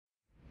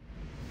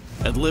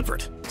At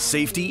Lippert,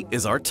 safety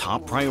is our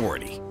top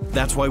priority.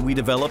 That's why we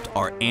developed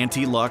our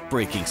anti-lock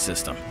braking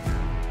system.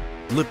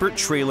 Lippert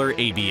Trailer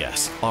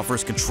ABS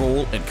offers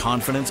control and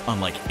confidence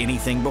unlike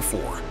anything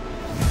before.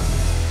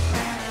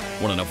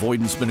 When an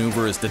avoidance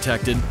maneuver is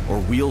detected or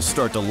wheels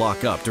start to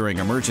lock up during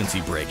emergency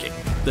braking,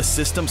 the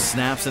system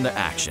snaps into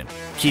action,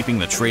 keeping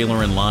the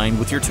trailer in line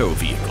with your tow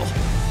vehicle,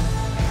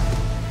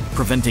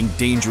 preventing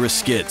dangerous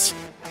skids,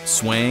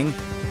 swaying,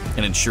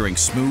 and ensuring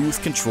smooth,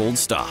 controlled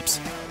stops,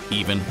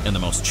 even in the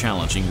most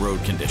challenging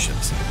road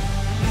conditions.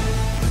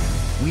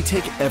 We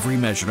take every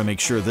measure to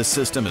make sure this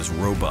system is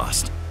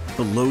robust.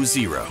 Below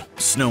zero,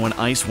 snow and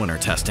ice winter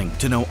testing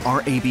to know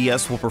our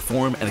ABS will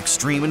perform in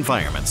extreme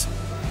environments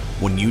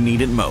when you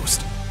need it most.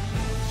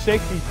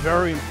 Safety is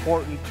very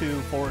important to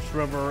Forest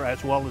River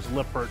as well as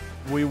Lippert.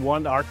 We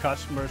want our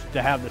customers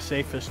to have the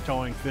safest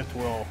towing fifth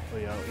wheel,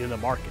 in the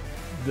market.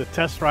 The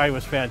test ride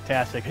was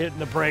fantastic, hitting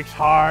the brakes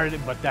hard,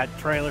 but that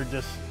trailer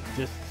just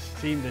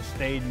seemed to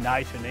stay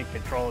nice and in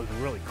control. It was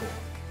really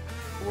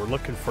cool. We're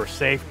looking for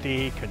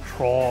safety,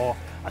 control.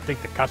 I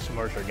think the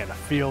customers are going to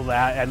feel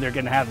that, and they're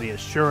going to have the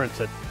assurance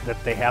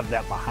that they have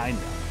that behind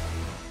them.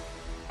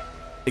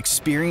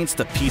 Experience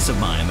the peace of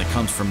mind that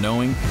comes from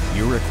knowing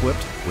you're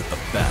equipped with the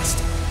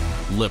best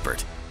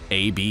Lippert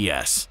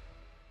ABS.